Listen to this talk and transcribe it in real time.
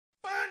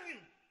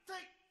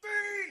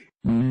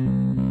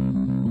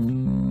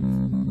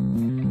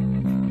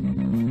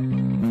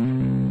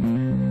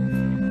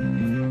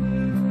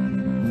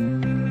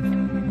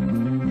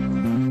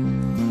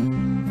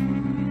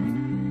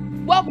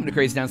to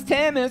Crazy Town's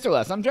 10 minutes or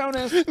less. I'm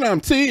Jonas. And I'm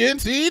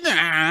TNT.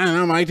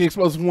 I'm Mike the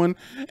Explosive One.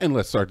 And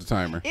let's start the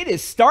timer. It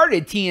has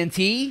started,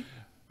 TNT.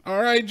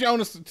 All right,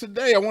 Jonas.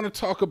 Today I want to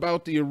talk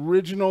about the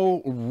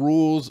original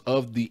rules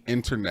of the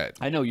internet.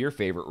 I know your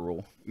favorite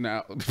rule.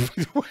 Now,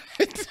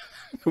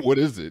 what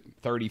is it?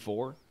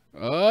 34.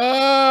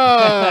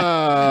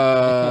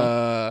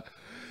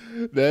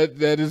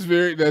 That's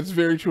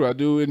very true. I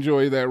do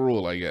enjoy that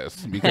rule, I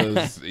guess,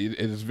 because it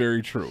is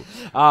very true.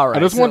 All right. I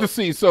just wanted to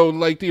see. So,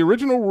 like, the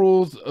original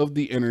rules of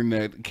the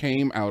internet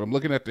came out. I'm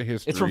looking at the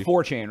history. It's from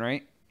 4chan,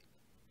 right?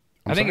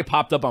 I think it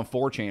popped up on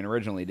 4chan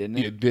originally, didn't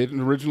it? It did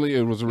originally.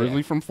 It was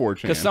originally from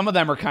 4chan. Because some of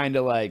them are kind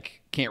of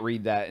like, can't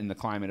read that in the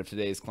climate of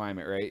today's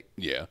climate, right?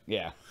 Yeah.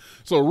 Yeah.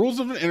 So rules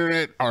of the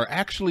internet are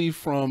actually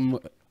from,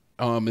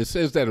 it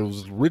says that it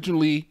was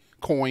originally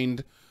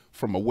coined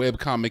from a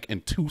webcomic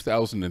in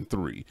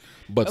 2003.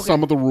 But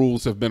some of the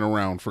rules have been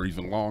around for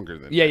even longer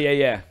than that.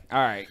 Yeah. All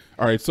right.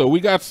 All right, so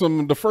we got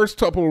the first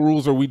couple of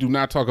rules are we do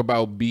not talk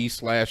about B/,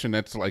 and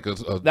that's like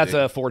that's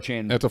a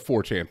 4chan. That's a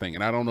 4chan thing,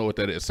 and I don't know what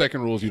that is.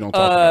 Second rule is you don't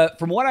talk about.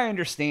 From what I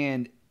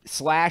understand,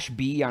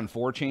 /B on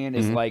 4chan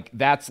is like,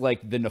 that's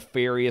like the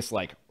nefarious,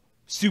 like,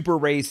 super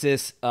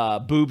racist,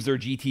 boobs or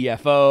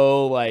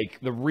GTFO, like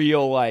the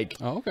real, like,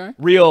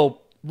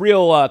 real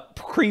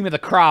cream of the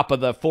crop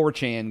of the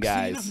 4chan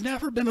guys. See, I've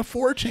never been a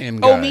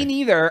 4chan guy. Oh, me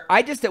neither.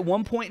 I just at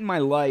one point in my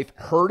life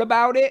heard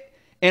about it,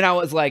 and I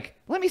was like,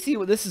 let me see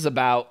what this is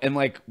about, and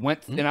like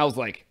went, and I was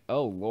like,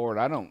 oh Lord,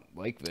 I don't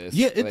like this.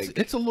 Yeah,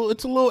 it's a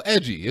little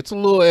edgy. It's a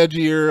little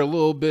edgier, a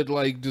little bit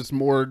like just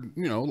more,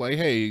 like,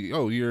 hey,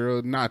 oh, you're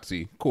a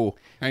Nazi, cool,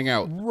 hang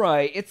out.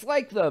 Right. It's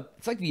like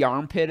the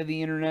armpit of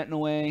the internet in a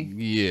way.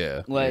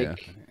 Yeah.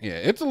 Like, yeah,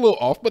 it's a little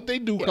off, but they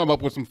do come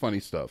up with some funny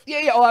stuff.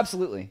 Yeah. Oh,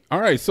 absolutely.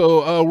 All right.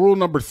 So rule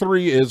number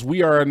 3 is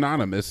we are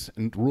anonymous,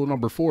 and rule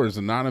number 4 is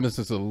anonymous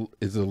is a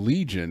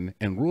legion,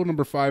 and rule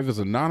number 5 is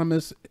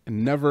anonymous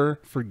never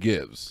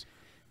forgives.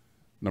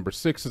 Number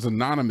 6 is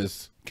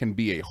anonymous can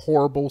be a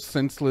horrible,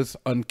 senseless,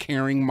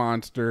 uncaring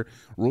monster.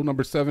 Rule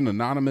number 7,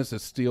 anonymous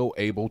is still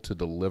able to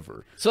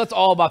deliver. So that's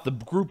all about the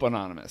group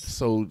anonymous.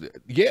 So,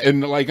 yeah,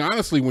 and like,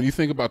 honestly, when you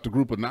think about the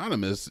group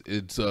anonymous,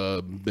 it's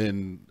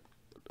been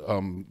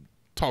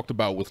talked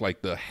about with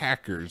like the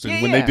hackers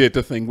and when they did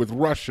the thing with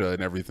Russia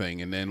and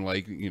everything. And then,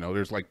 like,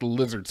 there's like the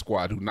Lizard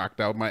Squad who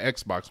knocked out my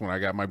Xbox when I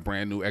got my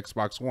brand new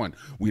Xbox One.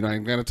 We're not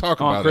even going to talk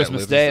about on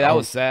Christmas Day. That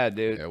was sad,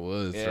 dude. It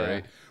was,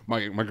 right?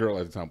 My girl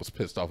at the time was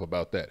pissed off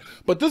about that.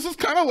 But this is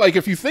kind of like,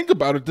 if you think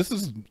about it, this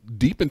is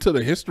deep into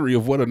the history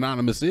of what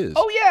anonymous is.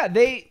 Oh, yeah.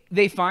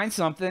 They find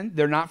something.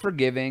 They're not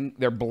forgiving.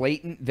 They're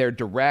blatant. They're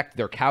direct.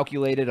 They're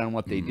calculated on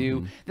what they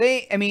do.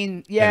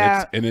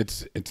 And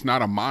it's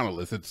not a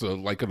monolith. It's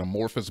like an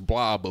amorphous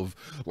blob of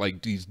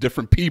like these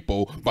different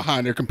people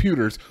behind their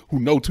computers who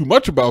know too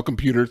much about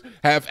computers,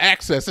 have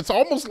access. It's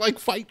almost like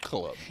Fight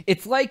Club.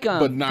 It's like,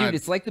 dude,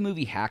 it's like the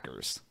movie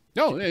Hackers.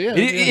 Oh, yeah.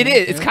 It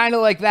is. It's kind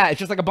of like that. It's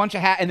just like a bunch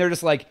of and they're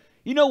just like,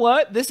 you know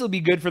what? This will be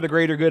good for the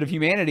greater good of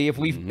humanity if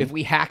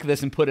we hack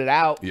this and put it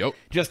out. Yep.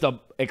 Just to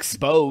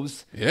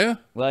expose. Yeah.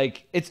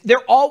 Like,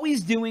 they're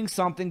always doing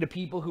something to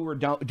people who are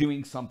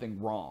doing something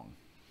wrong.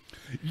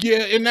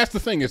 Yeah, and that's the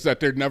thing, is that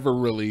they're never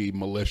really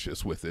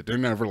malicious with it. They're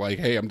never like,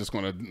 hey, I'm just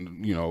gonna,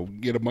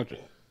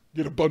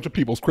 get a bunch of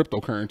people's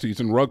cryptocurrencies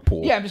and rug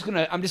pull. Yeah,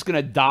 I'm just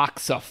gonna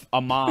dox a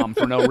mom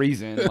for no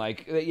reason.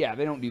 Like, yeah,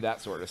 they don't do that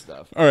sort of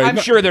stuff. All right, I'm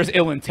sure there's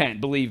ill intent,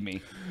 believe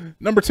me.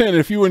 Number 10,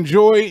 if you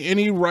enjoy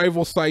any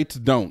rival sites,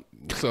 don't.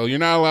 So you're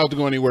not allowed to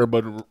go anywhere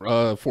but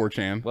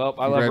 4chan. Well,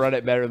 I love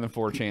Reddit better than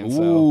 4chan.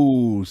 So.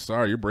 Ooh,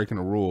 sorry, you're breaking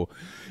a rule.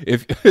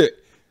 If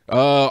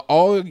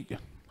all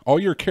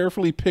your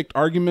carefully picked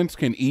arguments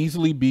can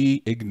easily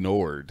be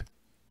ignored.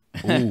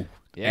 Ooh.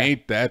 Yeah.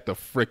 Ain't that the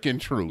freaking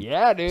truth?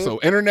 Yeah, dude. So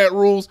internet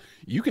rules,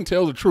 you can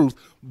tell the truth,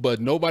 but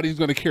nobody's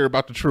going to care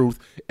about the truth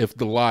if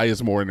the lie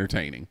is more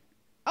entertaining.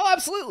 Oh,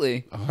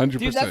 absolutely. 100%.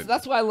 Dude,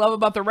 that's what I love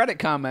about the Reddit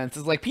comments.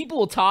 Is like, people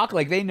will talk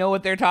like they know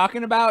what they're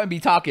talking about and be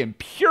talking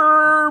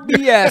pure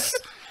BS.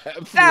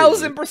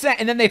 1000%.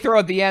 And then they throw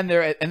at the end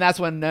there, and that's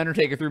when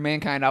Undertaker threw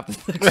Mankind off the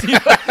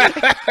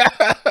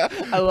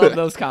I love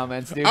those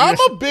comments, dude. I'm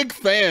a big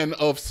fan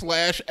of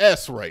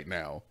 /S right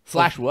now.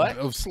 What?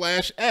 Of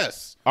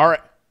 /S. All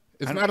right.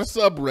 It's not a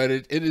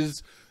subreddit. It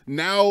is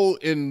now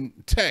in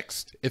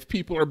text. If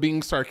people are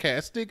being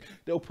sarcastic,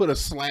 they'll put a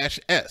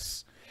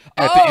 /S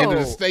at the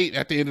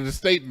end of the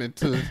statement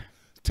to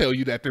tell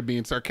you that they're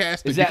being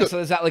sarcastic. Is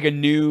that like a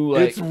new?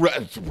 Like...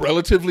 It's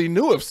relatively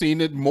new. I've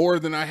seen it more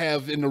than I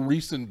have in the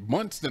recent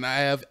months than I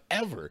have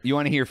ever. You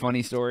want to hear a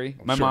funny story?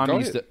 My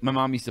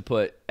mom used to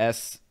put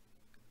S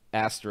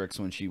asterisk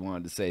when she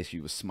wanted to say she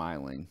was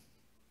smiling.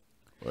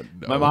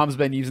 No. My mom's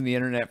been using the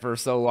internet for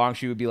so long,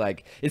 she would be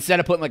like, instead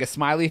of putting like a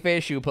smiley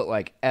face, she would put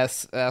like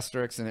S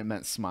asterisk and it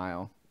meant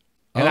smile.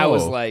 And I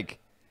was like,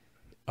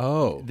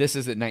 oh, this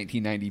isn't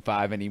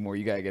 1995 anymore.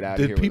 You got to get out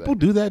of here. Did people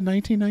do that in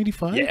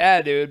 1995?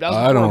 Yeah, dude. That was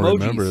I don't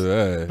remember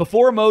that.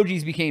 Before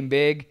emojis became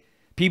big,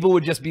 People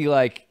would just be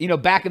like, you know,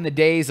 back in the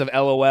days of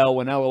LOL,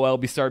 when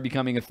LOL started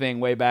becoming a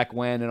thing way back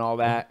when and all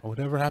that.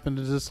 Whatever happened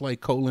to this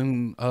like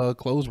colon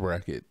close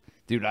bracket?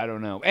 Dude, I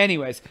don't know.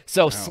 Anyways,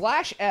 so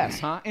 /S,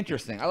 huh?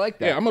 Interesting. I like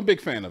that. Yeah, I'm a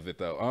big fan of it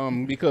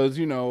though. Because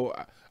you know,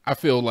 I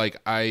feel like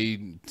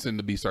I tend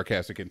to be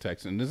sarcastic in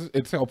text, and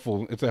it's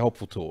helpful. It's a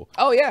helpful tool.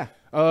 Oh yeah.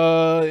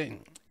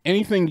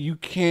 Anything you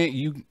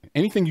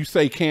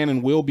say can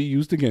and will be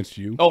used against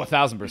you. Oh,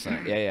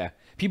 1,000%. Yeah.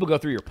 People go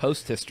through your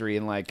post history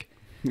and like.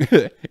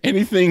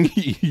 Anything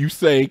you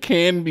say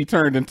can be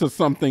turned into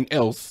something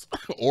else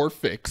or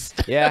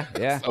fixed.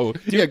 Yeah. So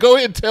yeah, go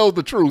ahead and tell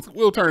the truth.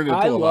 We'll turn it into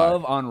a lie. I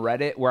love on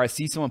Reddit where I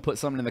see someone put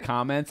something in the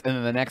comments and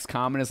then the next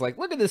comment is like,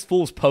 look at this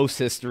fool's post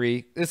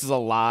history. This is a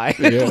lie.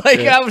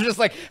 I was just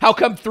like, how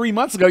come 3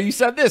 months ago you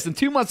said this and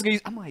 2 months ago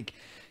I'm like,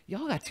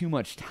 y'all got too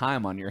much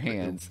time on your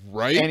hands.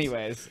 Right.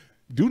 Anyways.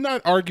 Do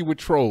not argue with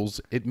trolls.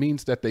 It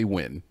means that they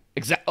win.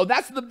 Exactly. Oh,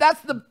 that's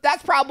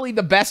probably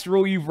the best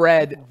rule you've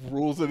read.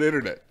 Rules of the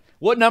internet.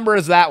 What number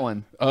is that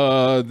one?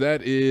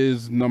 That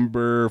is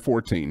number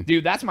 14.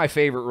 Dude, that's my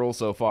favorite rule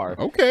so far.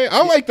 Okay,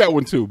 I like that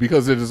one too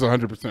because it is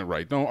 100%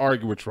 right. Don't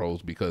argue with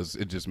trolls because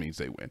it just means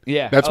they win.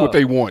 Yeah. That's what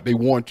they want. They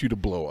want you to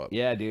blow up.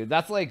 Yeah, dude.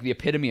 That's like the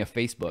epitome of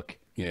Facebook.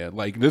 Yeah,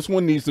 like this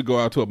one needs to go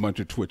out to a bunch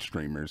of Twitch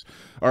streamers.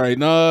 All right,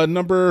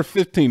 number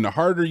 15. The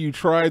harder you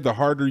try, the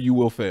harder you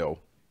will fail.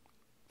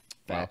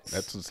 Wow,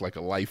 that's just like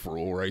a life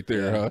rule right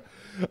there,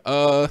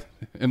 huh?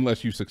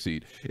 Unless you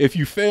succeed. If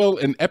you fail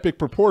in epic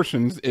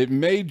proportions, it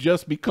may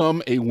just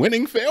become a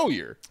winning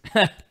failure.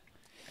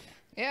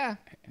 Yeah.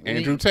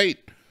 Andrew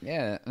Tate.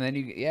 Yeah, and then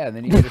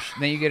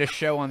you get a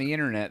show on the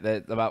internet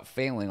that about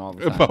failing all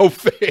the time. About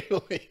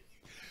failing.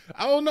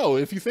 I don't know.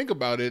 If you think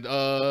about it,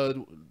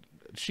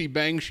 She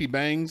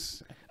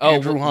Bangs. Oh,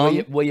 Andrew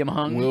Hung. William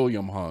Hung.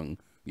 William Hung.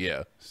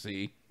 Yeah.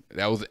 See,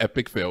 that was an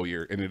epic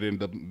failure, and it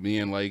ended up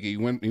being like he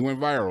went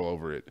viral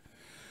over it.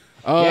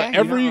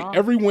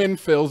 Every win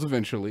fails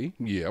eventually.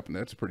 Yep,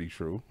 that's pretty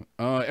true.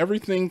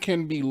 Everything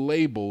can be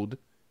labeled,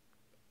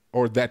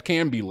 or that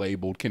can be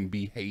labeled, can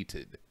be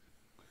hated.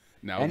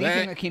 Now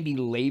anything that can be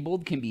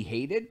labeled can be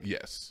hated?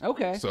 Yes.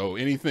 Okay. So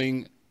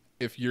anything,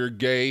 if you're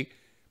gay,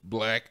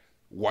 black,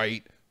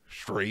 white,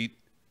 straight,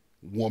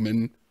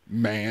 woman,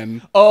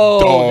 man,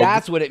 dog,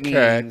 that's what it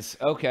means.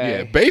 Cat. Okay.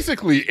 Yeah,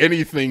 basically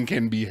anything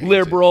can be hated.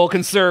 Liberal,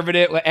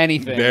 conservative,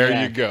 anything.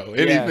 There you go.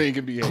 Anything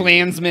can be hated.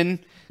 Klansman.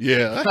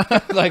 Yeah.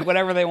 like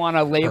whatever they want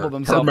to label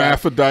themselves.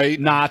 Hermaphrodite.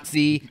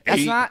 Nazi.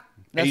 That's not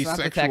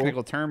the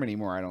technical term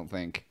anymore, I don't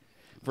think.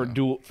 For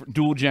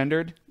dual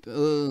gendered. I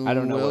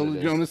don't know. Well, what it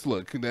is. Jonas,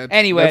 look.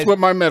 Anyway, that's what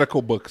my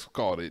medical books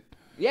called it.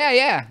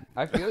 Yeah.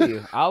 I feel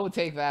you. I would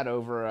take that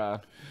over.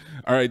 All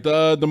right.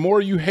 The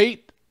more you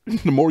hate,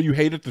 the more you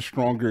hate it, the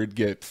stronger it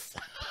gets.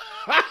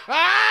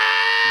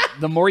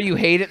 The more you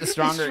hate it, the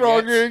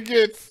stronger it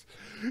gets.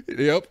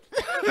 Yep.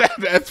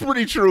 That's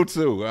pretty true,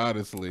 too,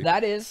 honestly.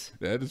 That is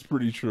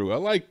pretty true. I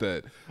like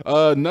that.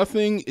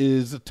 Nothing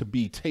is to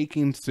be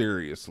taken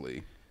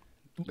seriously.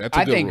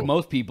 I think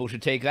most people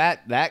should take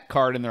that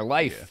card in their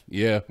life.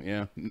 Yeah.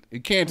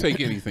 You can't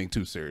take anything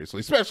too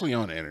seriously, especially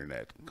on the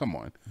internet. Come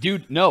on.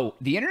 Dude, no.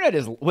 The internet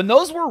is... When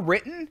those were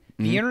written,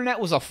 the internet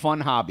was a fun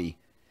hobby.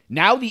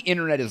 Now the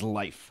internet is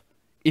life.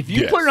 If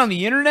you put it on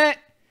the internet,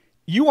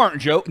 you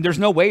aren't joking. There's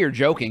no way you're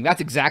joking.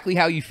 That's exactly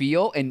how you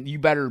feel, and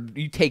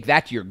you take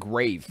that to your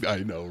grave. I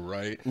know,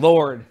 right?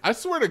 Lord. I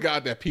swear to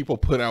God that people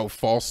put out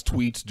false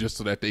tweets just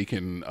so that they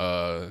can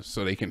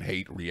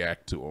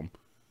react to them.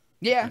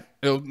 Yeah.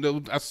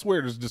 I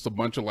swear there's just a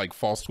bunch of like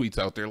false tweets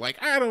out there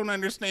like, I don't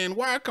understand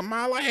why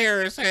Kamala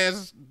Harris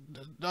has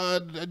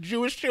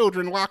Jewish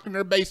children locked in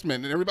her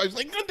basement. And everybody's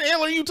like, what the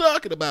hell are you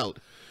talking about?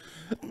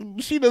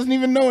 She doesn't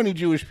even know any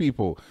Jewish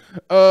people.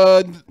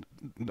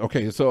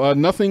 Okay, so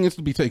nothing is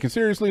to be taken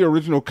seriously.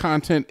 Original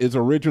content is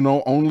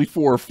original only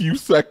for a few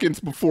seconds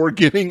before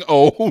getting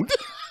old.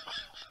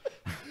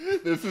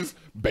 This is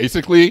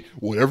basically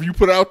whatever you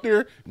put out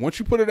there. Once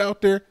you put it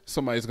out there,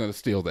 somebody's going to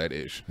steal that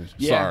ish.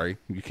 Yeah. Sorry.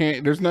 You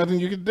can't. There's nothing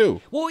you can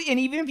do. Well, and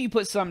even if you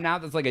put something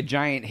out that's like a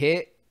giant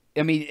hit,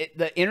 I mean,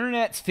 the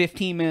internet's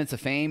 15 minutes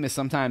of fame is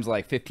sometimes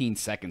like 15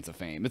 seconds of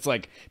fame. It's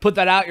like, put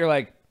that out, you're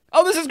like,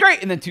 oh, this is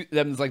great. And then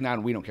it's like, no,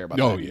 we don't care about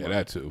that. Oh, yeah,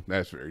 that too.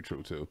 That's very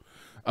true, too.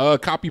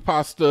 Copy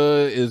pasta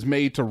is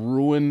made to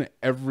ruin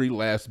every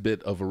last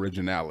bit of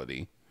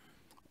originality.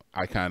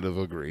 I kind of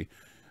agree.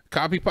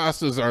 Copy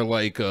pastas are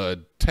like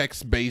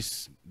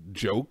text-based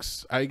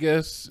jokes, I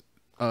guess.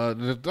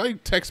 They're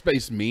like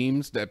text-based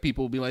memes that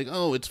people will be like,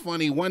 oh, it's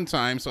funny one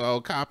time, so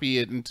I'll copy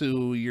it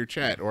into your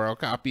chat, or I'll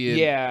copy it.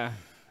 Yeah.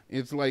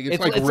 It's like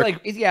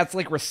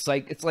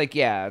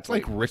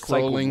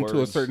Rickrolling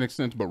to a certain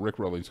extent, but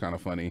Rickrolling's kind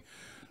of funny.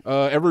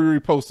 Every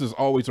repost is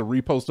always a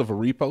repost of a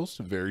repost.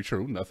 Very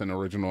true. Nothing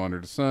original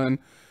under the sun.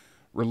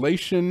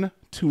 Relation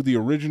to the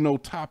original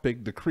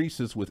topic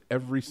decreases with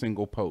every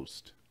single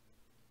post.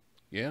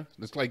 Yeah,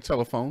 it's like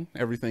telephone.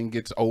 Everything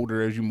gets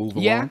older as you move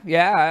along.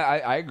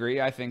 Yeah, I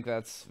agree. I think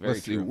that's very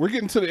true. We're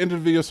getting to the end of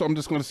the video, so I'm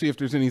just going to see if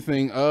there's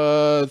anything.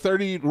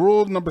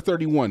 Rule number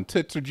 31,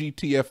 tits or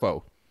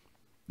GTFO.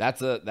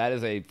 That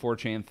is a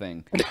 4chan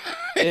thing.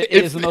 It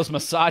is the most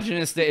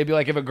misogynist. It'd be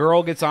like if a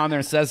girl gets on there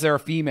and says they're a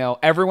female,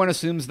 everyone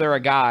assumes they're a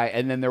guy,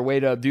 and then their way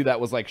to do that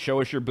was like,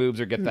 show us your boobs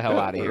or get the hell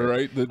out of here.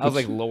 Right? I was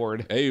like,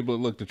 Lord. Hey, but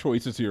look, the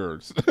choice is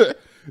yours.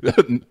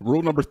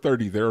 Rule number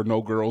 30, there are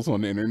no girls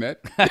on the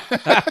internet.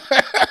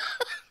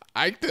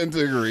 I tend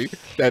to agree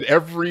that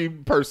every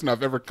person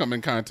I've ever come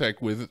in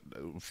contact with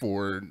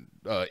for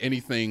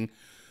anything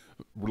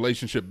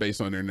relationship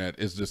based on the internet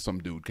is just some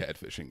dude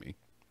catfishing me.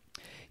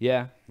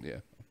 Yeah. Yeah.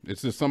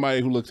 It's just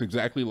somebody who looks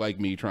exactly like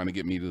me trying to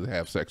get me to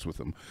have sex with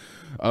them.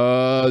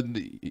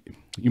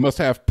 You must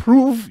have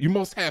proof. You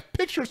must have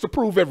pictures to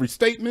prove every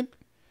statement.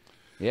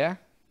 Yeah.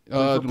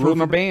 Rule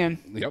number ban.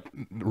 Yep.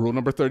 Rule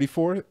number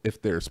 34.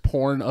 If there's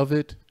porn of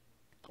it,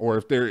 or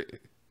if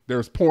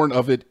there's porn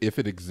of it, if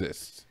it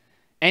exists.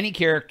 Any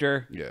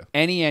character. Yeah.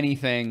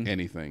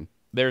 Anything.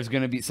 There's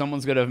gonna be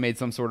someone's gonna have made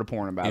some sort of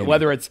porn about it,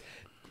 whether it's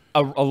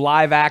a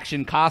live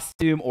action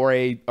costume or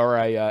a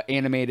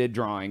animated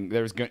drawing.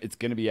 It's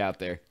gonna be out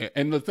there.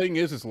 And the thing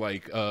is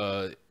like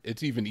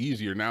it's even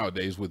easier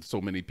nowadays with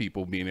so many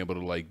people being able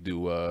to like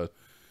do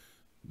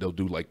they'll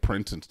do like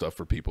prints and stuff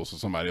for people. So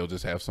they'll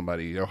just have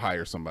somebody, they'll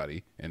hire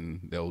somebody,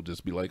 and they'll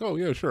just be like, oh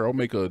yeah, sure, I'll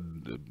make a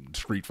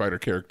Street Fighter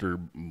character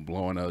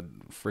blowing a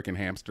freaking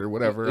hamster,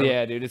 whatever.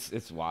 Yeah, dude,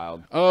 it's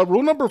wild.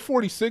 Rule number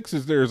 46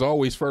 is there's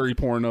always furry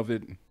porn of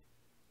it.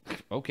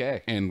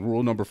 Okay. And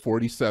rule number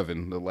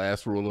 47, the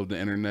last rule of the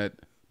internet,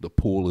 the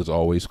pool is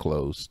always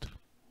closed.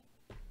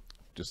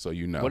 Just so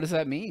you know. What does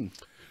that mean?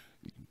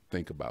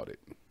 Think about it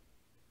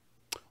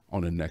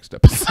on the next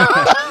episode.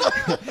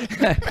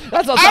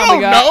 That's all time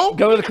we got.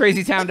 Go to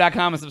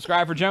thecrazytown.com and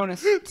subscribe for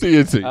Jonas.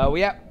 TNT.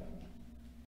 We out.